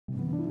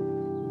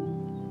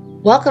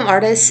Welcome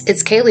artists,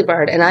 it's Caleigh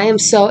Bird, and I am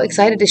so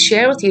excited to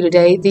share with you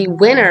today the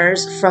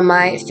winners from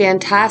my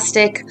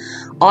fantastic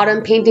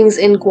Autumn Paintings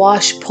in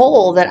Gouache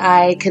poll that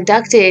I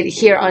conducted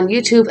here on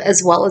YouTube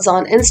as well as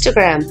on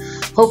Instagram.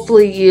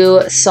 Hopefully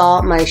you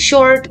saw my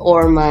short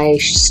or my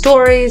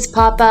stories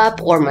pop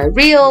up or my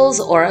reels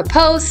or a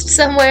post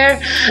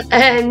somewhere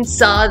and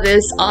saw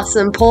this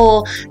awesome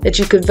poll that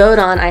you could vote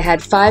on. I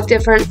had 5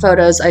 different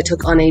photos I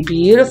took on a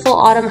beautiful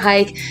autumn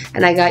hike,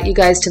 and I got you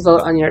guys to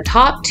vote on your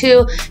top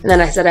 2, and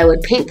then I said I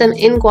would paint them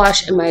in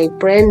gouache in my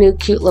brand new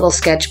cute little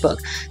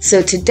sketchbook.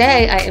 So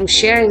today I am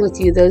sharing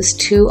with you those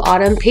 2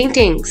 autumn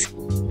paintings.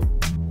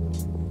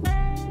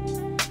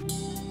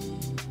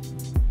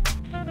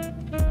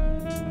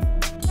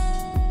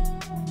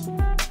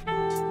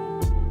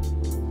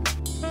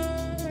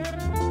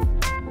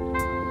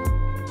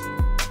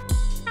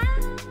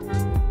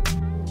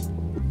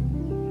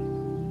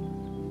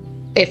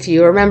 If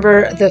you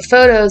remember the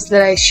photos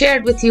that I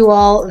shared with you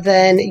all,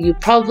 then you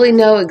probably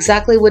know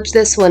exactly which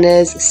this one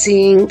is,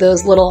 seeing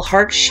those little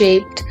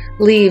heart-shaped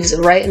leaves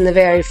right in the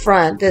very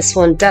front. This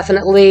one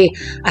definitely,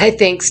 I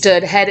think,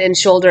 stood head and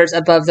shoulders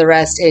above the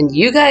rest, and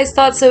you guys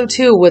thought so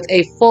too, with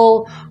a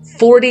full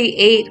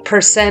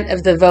 48%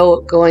 of the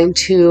vote going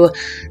to,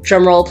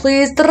 drumroll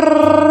please,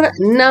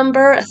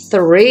 number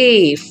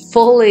 3.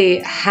 Fully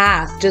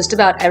half, just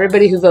about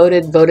everybody who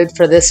voted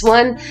for this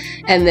one,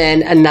 and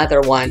then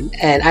another one.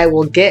 And I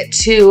will get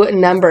to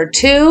number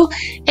 2,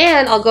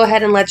 and I'll go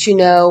ahead and let you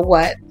know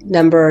what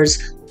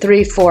numbers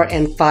 3, 4,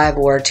 and 5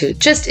 were too,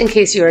 just in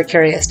case you were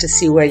curious to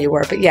see where you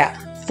were. But yeah,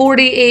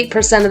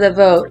 48% of the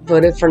vote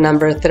voted for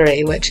number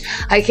 3, which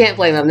I can't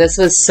blame them. This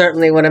was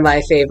certainly one of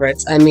my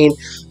favorites. I mean,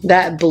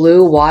 that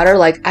blue water,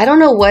 like, I don't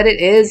know what it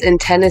is in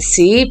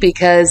Tennessee,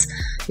 because,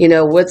 you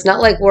know, it's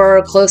not like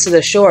we're close to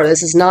the shore.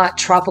 This is not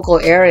tropical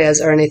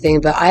areas or anything,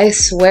 but I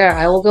swear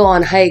I will go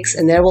on hikes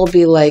and there will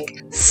be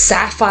like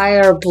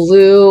sapphire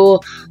blue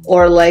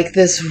or like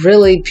this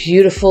really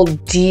beautiful,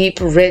 deep,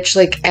 rich,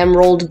 like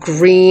emerald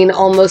green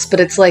almost, but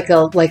it's like a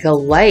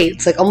light.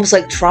 It's like almost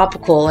like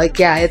tropical. Like,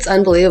 yeah, it's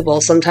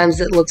unbelievable. Sometimes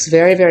it looks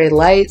very, very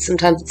light.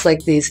 Sometimes it's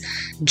like these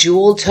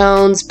jewel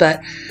tones, but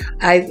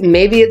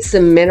maybe it's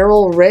the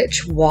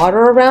mineral-rich water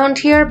around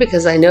here,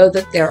 because I know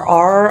that there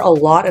are a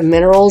lot of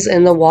minerals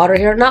in the water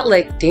here. Not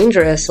like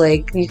dangerous,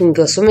 like you can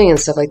go swimming and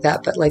stuff like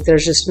that, but like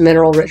there's just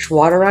mineral-rich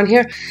water around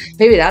here.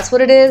 Maybe that's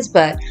what it is,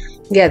 but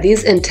yeah,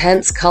 these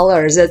intense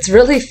colors, it's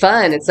really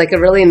fun. It's like a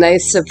really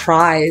nice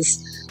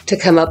surprise to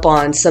come up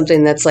on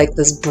something that's like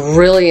this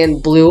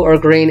brilliant blue or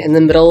green in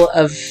the middle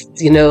of,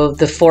 you know,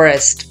 the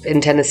forest in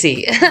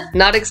Tennessee.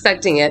 Not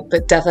expecting it,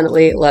 but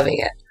definitely loving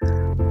it.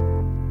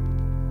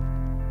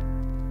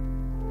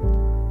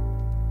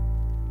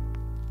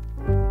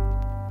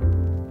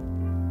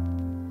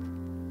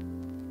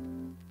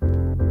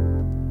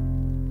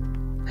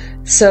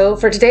 So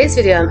for today's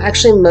video, I'm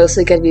actually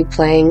mostly going to be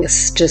playing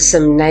just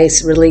some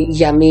nice, really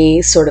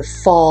yummy, sort of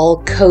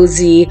fall,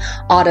 cozy,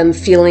 autumn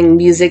feeling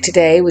music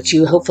today, which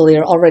you hopefully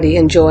are already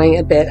enjoying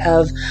a bit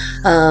of,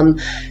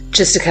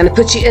 just to kind of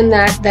put you in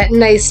that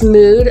nice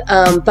mood.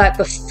 But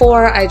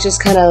before I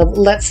just kind of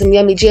let some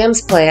yummy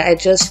jams play, I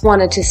just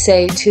wanted to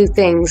say 2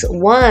 things.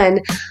 One,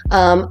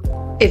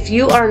 if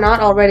you are not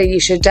already, you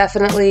should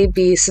definitely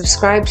be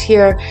subscribed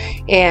here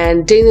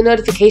and ding the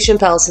notification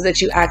bell so that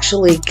you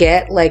actually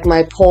get like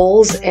my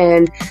polls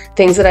and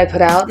things that I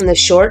put out in the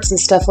shorts and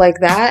stuff like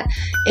that.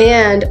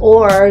 And,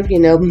 or, you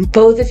know,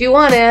 both if you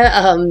want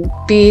to,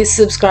 be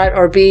subscribed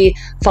or be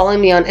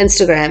following me on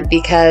Instagram,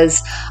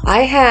 because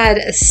I had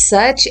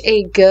such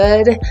a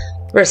good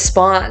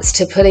response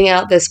to putting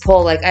out this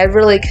poll. Like, I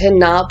really could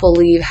not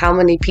believe how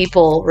many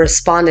people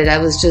responded. I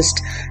was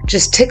just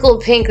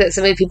tickled pink that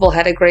so many people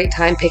had a great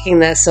time picking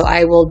this. So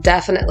I will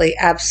definitely,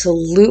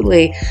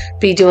 absolutely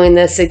be doing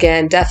this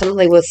again,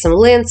 definitely with some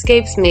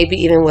landscapes, maybe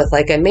even with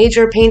like a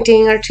major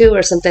painting or 2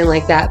 or something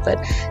like that.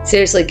 But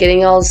seriously, getting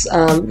y'all's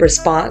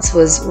response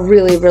was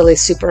really, really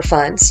super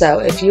fun. So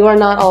if you are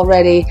not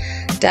already,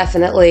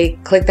 definitely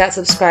click that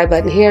subscribe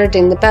button here,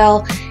 ding the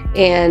bell,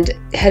 and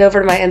head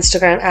over to my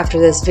Instagram after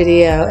this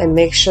video and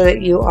make sure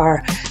that you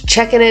are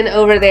checking in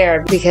over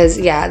there, because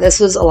yeah, this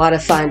was a lot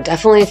of fun,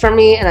 definitely for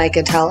me, and I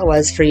could tell it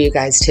was for you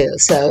guys too.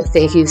 So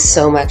thank you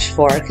so much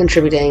for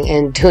contributing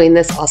and doing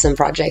this awesome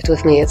project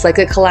with me. It's like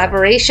a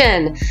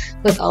collaboration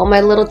with all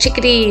my little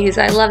chickadees.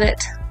 I love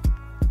it.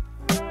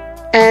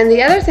 And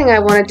the other thing I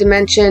wanted to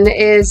mention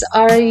is,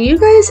 are you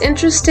guys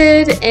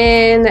interested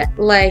in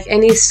like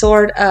any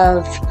sort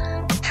of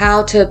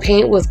how to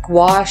paint with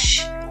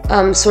gouache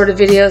sort of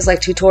videos,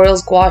 like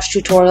tutorials, gouache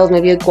tutorials,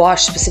 maybe a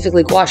gouache,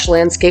 specifically gouache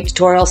landscape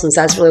tutorial, since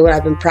that's really what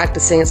I've been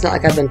practicing. It's not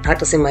like I've been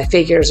practicing my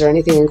figures or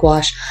anything in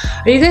gouache.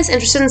 Are you guys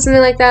interested in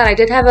something like that? I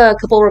did have a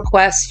couple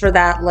requests for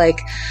that, like,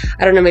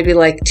 I don't know, maybe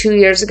like 2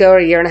 years ago or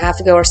a year and a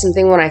half ago or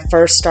something, when I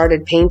first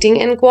started painting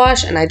in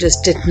gouache, and I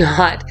just did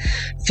not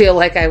feel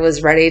like I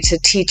was ready to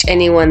teach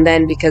anyone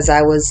then, because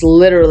I was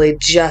literally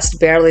just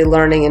barely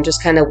learning and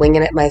just kind of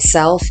winging it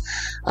myself.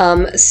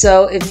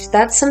 So if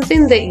that's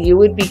something that you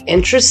would be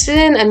interested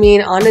in, I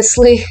mean,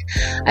 honestly,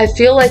 I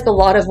feel like a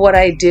lot of what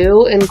I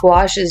do in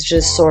gouache is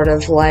just sort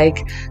of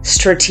like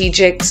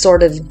strategic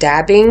sort of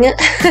dabbing.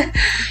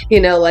 You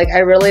know, like I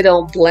really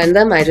don't blend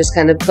them. I just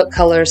kind of put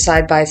colors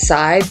side by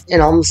side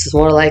and almost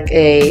more like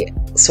a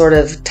sort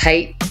of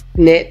tight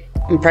knit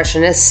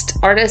impressionist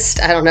artist.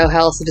 I don't know how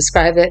else to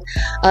describe it.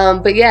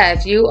 But yeah,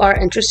 if you are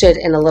interested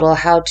in a little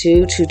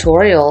how-to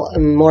tutorial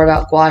more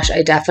about gouache,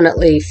 I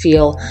definitely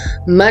feel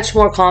much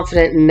more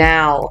confident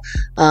now,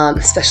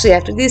 especially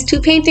after these two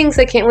paintings.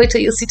 I can't wait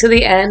till you see to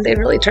the end. They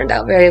really turned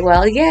out very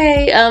well.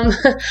 Yay!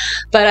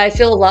 But I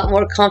feel a lot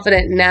more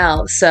confident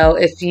now. So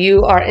if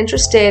you are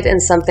interested in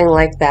something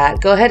like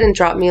that, go ahead and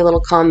drop me a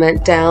little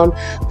comment down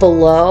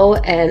below,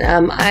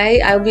 and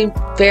I'll be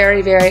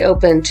very, very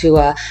open to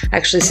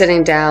actually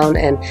sitting down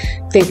and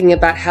thinking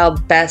about how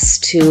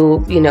best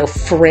to, you know,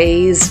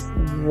 phrase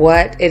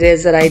what it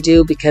is that I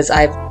do, because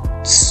I've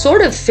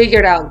sort of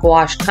figured out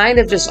gouache kind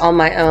of just on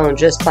my own,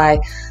 just by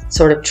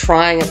sort of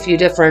trying a few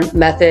different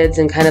methods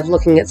and kind of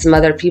looking at some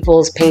other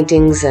people's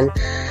paintings. And,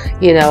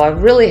 you know, I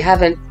really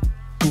haven't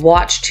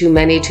watched too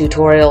many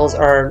tutorials,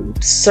 or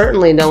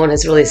certainly no one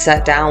has really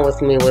sat down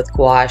with me with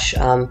gouache.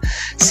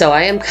 So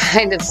I am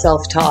kind of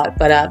self-taught,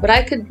 but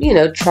I could, you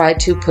know, try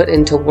to put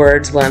into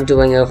words what I'm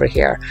doing over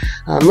here.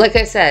 Like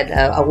I said,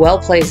 a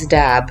well-placed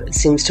dab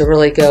seems to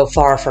really go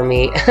far for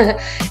me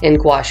in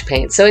gouache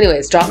paint. So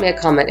anyways, drop me a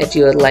comment if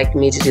you would like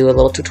me to do a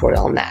little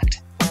tutorial on that.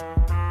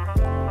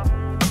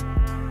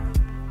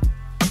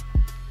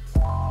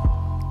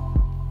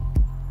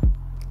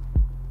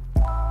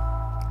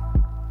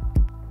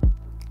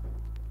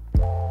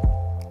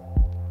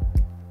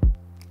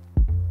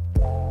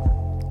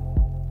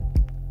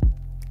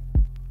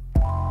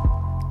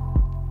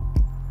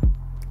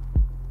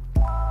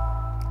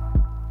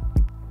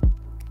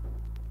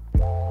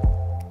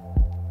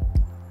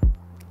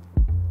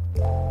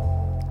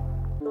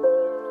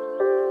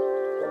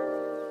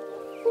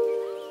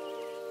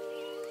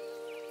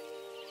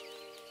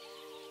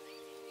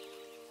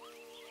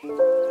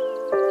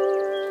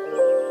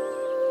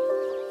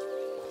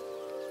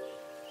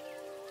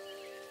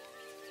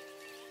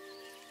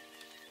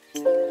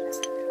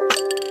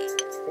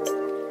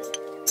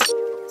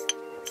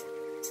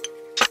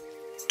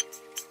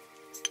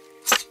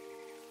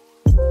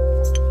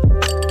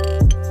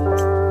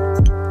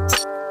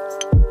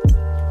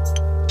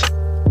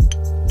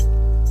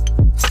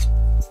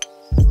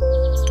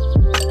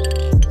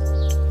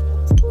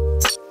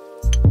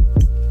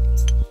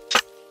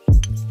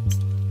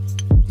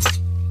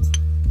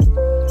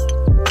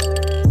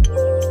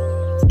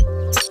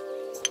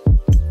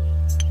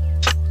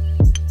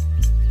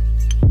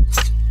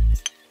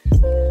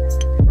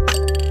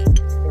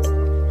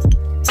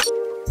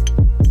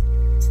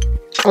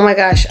 Oh my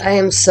gosh, I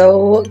am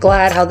so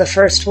glad how the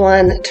first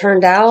one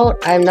turned out.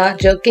 I'm not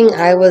joking.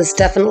 I was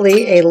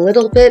definitely a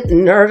little bit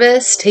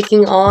nervous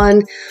taking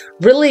on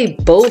really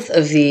both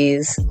of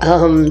these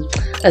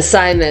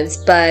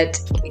assignments, but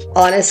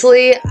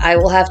honestly, I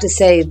will have to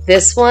say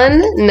this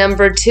one,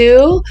 number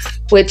 2,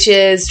 which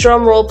is,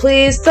 drum roll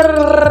please,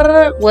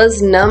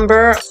 was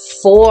number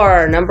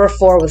 4. Number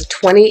 4 was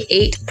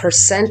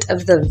 28%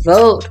 of the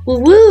vote.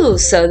 Woo-woo!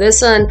 So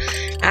this one,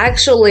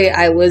 actually,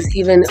 I was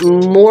even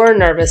more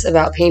nervous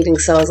about painting,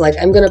 so I was like,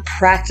 I'm gonna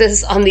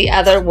practice on the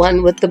other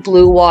one with the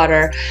blue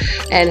water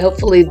and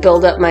hopefully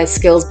build up my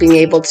skills being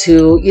able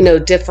to, you know,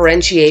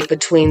 differentiate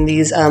between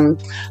these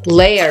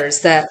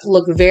layers that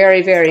look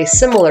very, very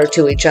similar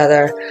to each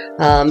other,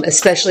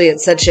 especially at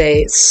such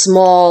a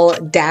small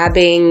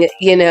dabbing,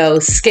 you know,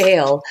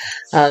 scale.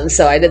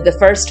 So I did the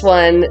first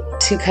one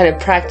to kind of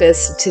practice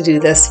to do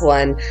this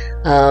one,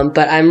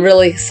 but I'm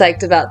really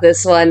psyched about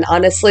this one.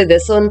 Honestly,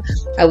 this one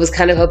I was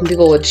kind of hoping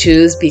people would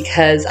choose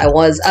because I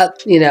was up,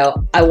 you know,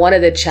 I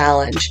wanted a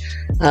challenge.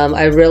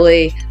 I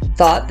really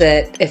thought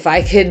that if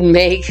I could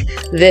make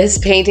this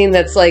painting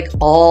that's like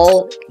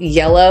all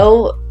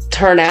yellow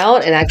turn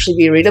out and actually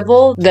be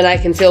readable, then I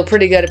can feel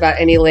pretty good about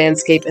any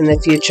landscape in the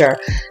future.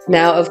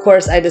 Now, of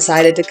course, I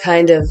decided to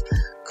kind of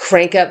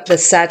crank up the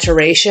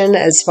saturation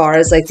as far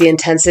as like the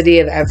intensity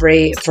of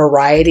every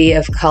variety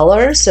of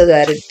color so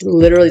that it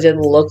literally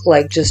didn't look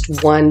like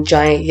just one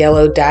giant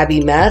yellow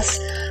dabby mess.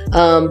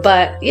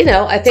 But, you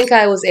know, I think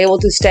I was able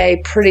to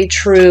stay pretty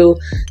true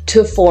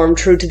to form,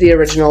 true to the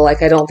original.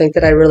 Like, I don't think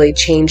that I really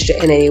changed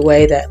it in any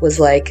way that was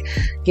like,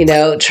 you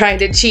know, trying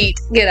to cheat,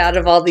 get out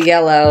of all the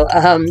yellow.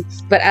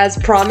 But as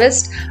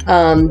promised,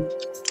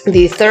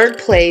 the third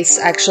place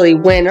actually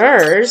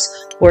winners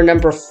were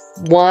number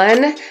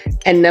 1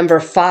 and number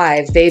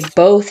 5. They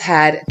both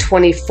had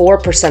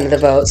 24% of the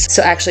votes.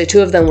 So actually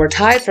 2 of them were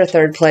tied for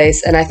third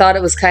place. And I thought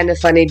it was kind of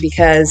funny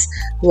because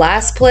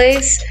last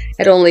place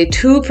had only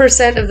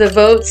 2% of the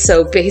votes.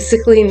 So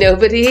basically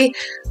nobody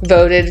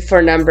voted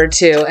for number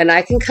 2. And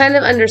I can kind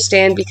of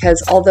understand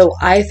because although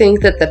I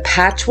think that the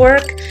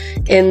patchwork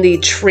in the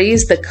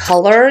trees, the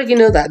color, you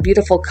know, that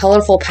beautiful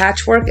colorful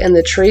patchwork in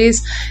the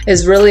trees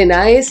is really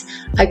nice,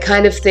 I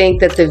kind of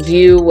think that the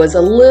view was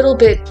a little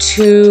bit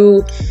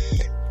too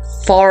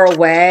far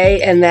away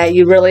and that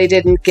you really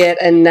didn't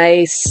get a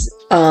nice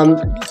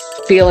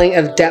feeling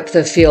of depth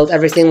of field.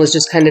 Everything was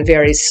just kind of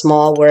very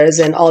small, whereas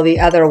in all the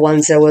other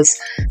ones there was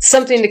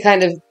something to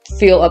kind of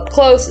feel up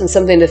close and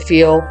something to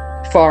feel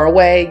far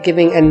away,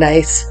 giving a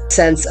nice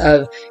sense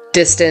of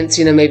distance,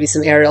 you know, maybe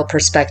some aerial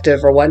perspective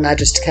or whatnot,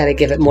 just to kind of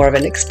give it more of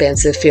an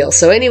expansive feel.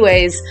 So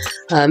anyways,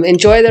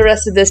 enjoy the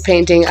rest of this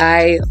painting.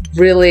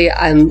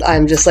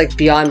 I'm just like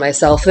beyond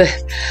myself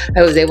that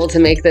I was able to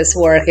make this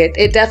work.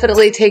 It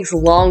definitely takes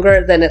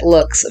longer than it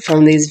looks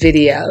from these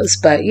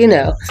videos, but you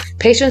know,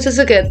 patience is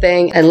a good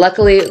thing, and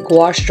luckily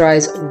gouache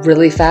dries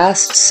really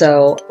fast,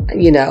 so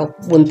you know,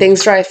 when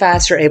things dry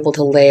fast, you're able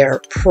to layer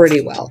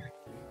pretty well.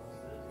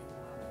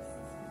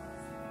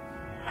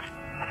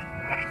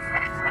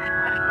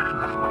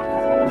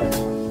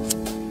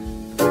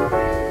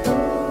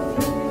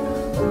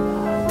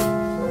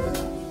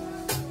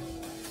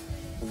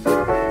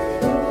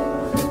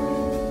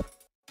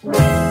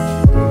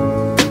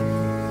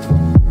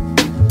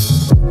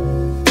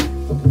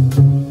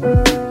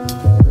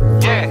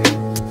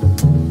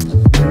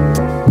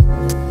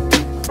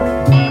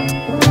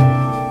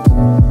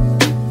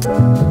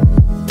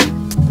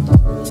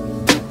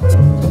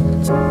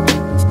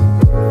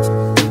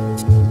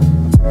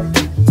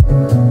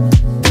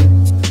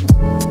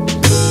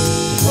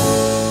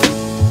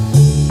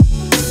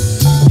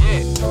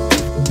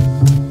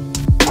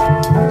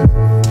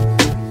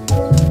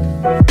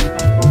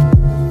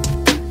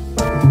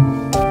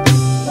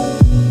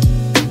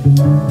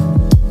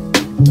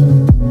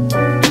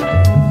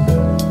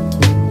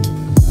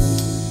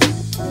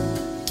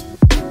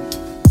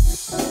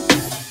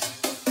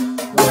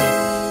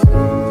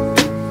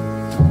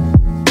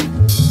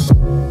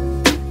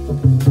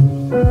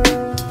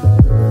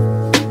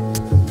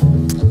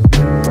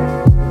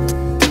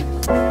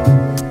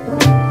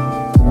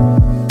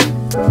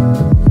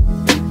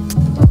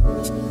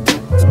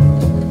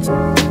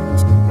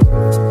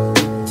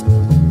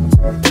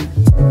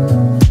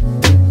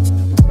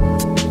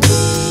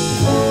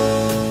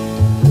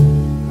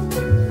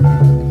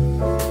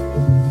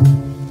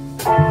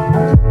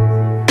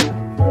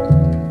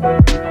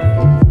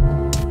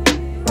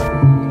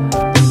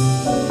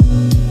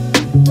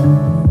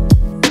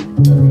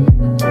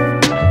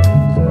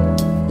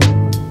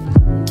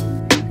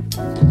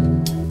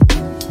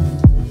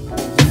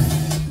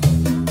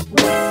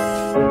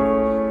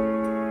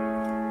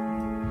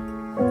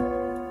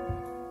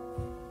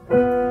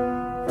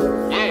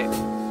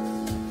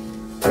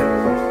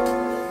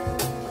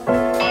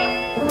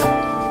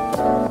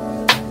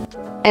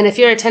 And if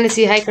you're a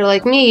Tennessee hiker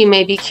like me, you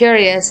may be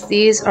curious,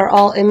 these are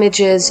all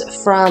images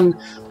from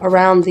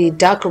around the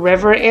Duck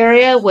River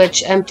area,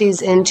 which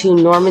empties into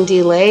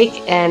Normandy Lake,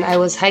 and I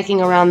was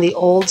hiking around the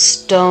Old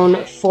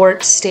Stone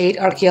Fort State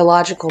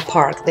Archaeological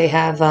Park. They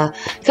have a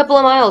couple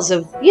of miles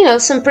of, you know,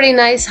 some pretty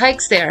nice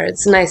hikes there.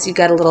 It's nice. You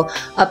got a little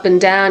up and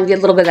down, you get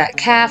a little bit of that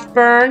calf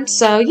burn.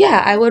 So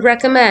yeah, I would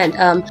recommend.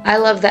 I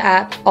love the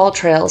app All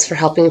Trails for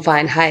helping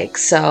find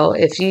hikes. So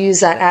if you use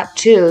that app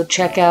too,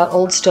 check out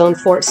Old Stone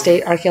Fort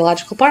State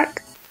Archaeological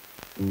Park.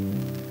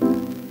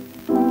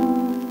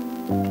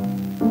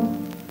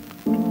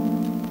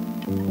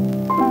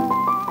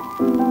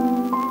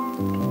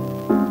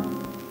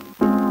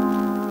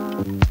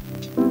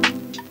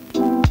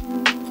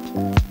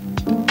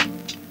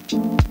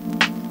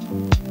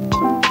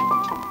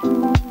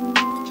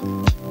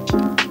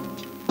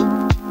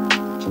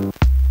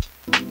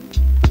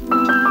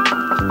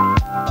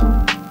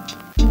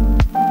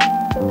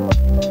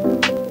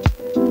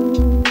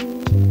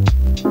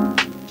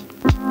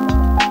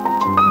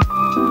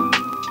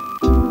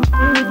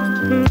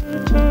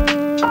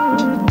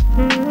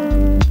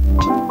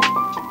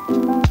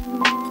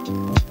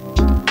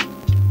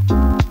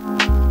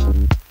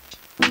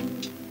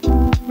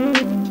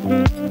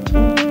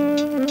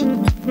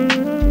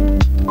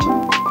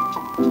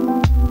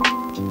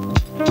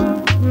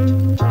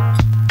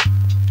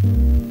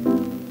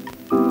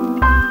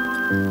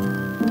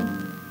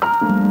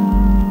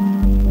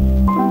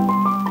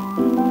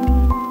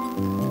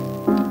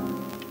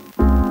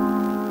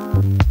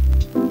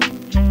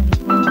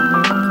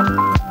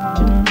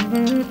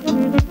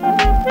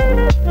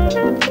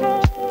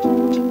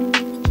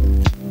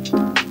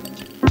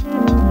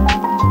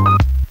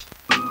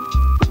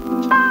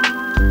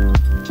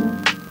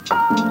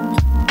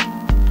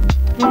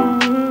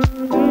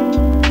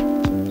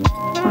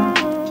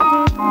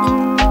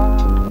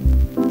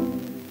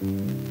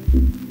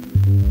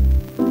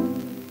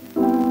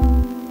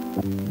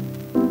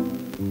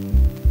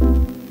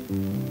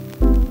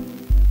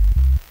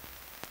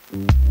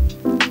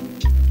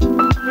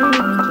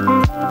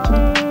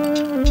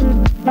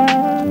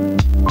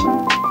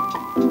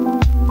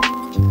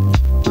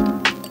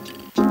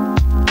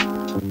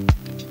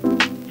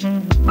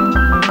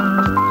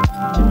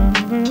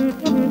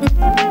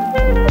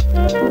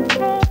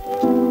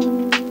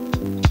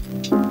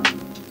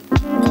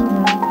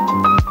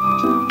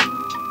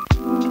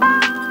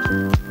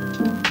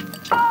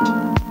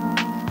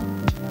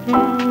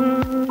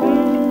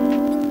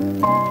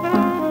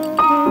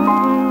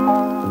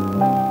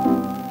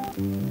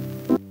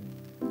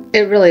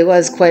 It really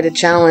was quite a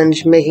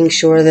challenge making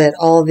sure that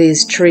all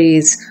these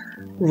trees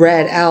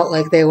read out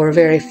like they were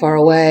very far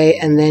away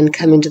and then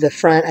coming to the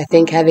front. I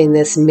think having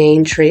this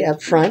main tree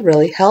up front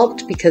really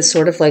helped because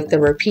sort of like the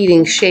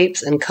repeating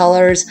shapes and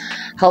colors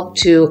helped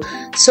to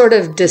sort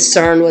of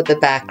discern what the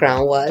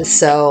background was.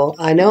 So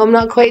I know I'm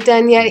not quite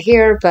done yet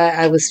here, but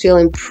I was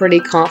feeling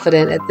pretty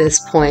confident at this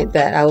point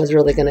that I was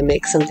really going to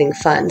make something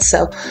fun.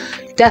 So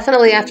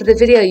definitely after the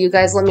video, you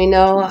guys let me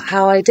know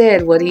how I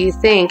did. What do you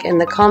think in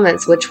the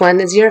comments? Which one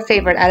is your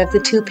favorite out of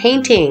the two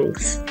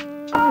paintings?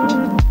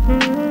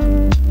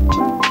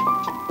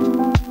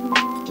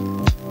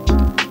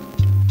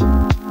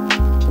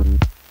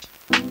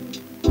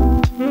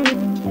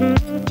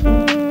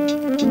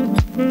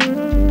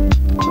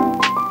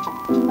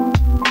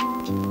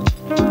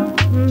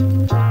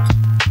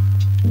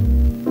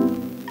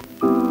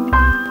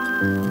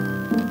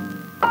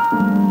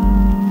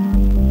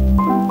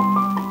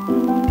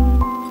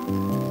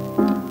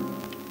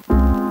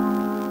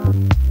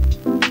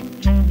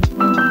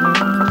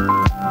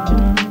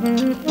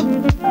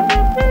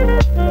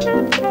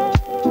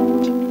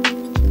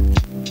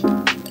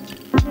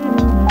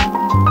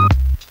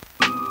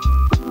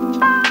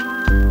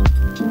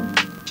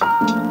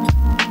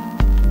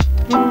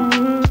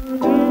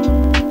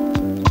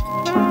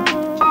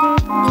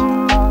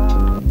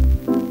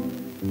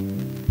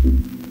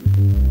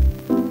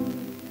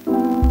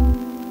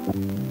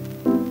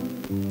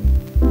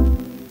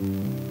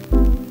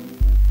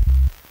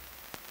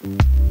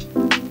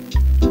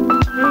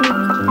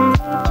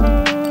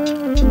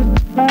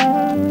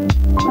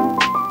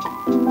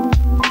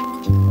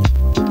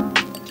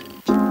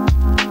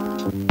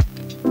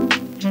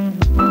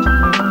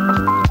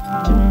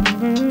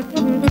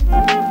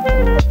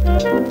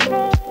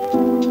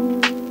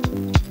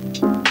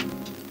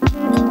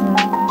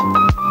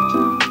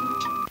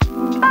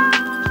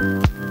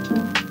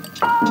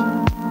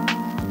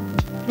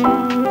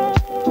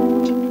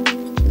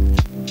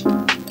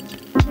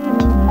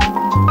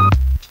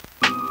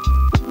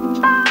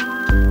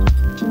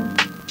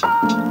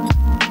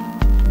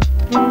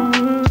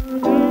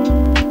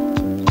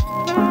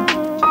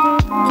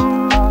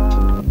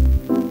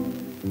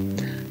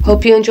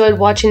 Hope you enjoyed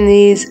watching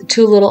these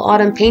two little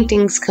autumn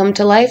paintings come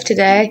to life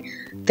today.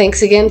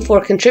 Thanks again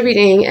for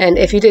contributing, and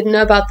if you didn't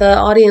know about the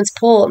audience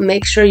poll,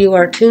 make sure you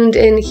are tuned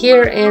in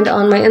here and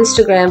on my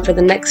Instagram for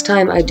the next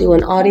time I do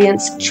an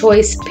audience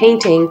choice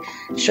painting.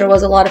 Sure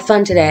was a lot of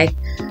fun today.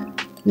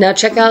 Now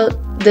check out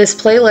this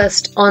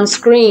playlist on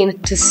screen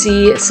to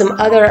see some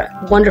other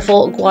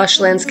wonderful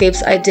gouache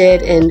landscapes I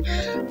did in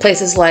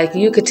places like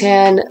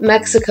Yucatan,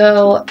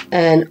 Mexico,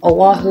 and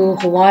Oahu,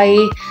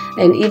 Hawaii,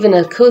 and even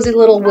a cozy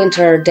little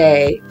winter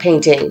day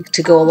painting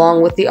to go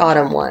along with the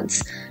autumn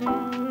ones.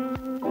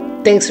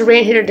 Thanks for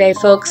being here today,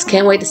 folks.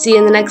 Can't wait to see you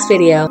in the next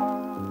video.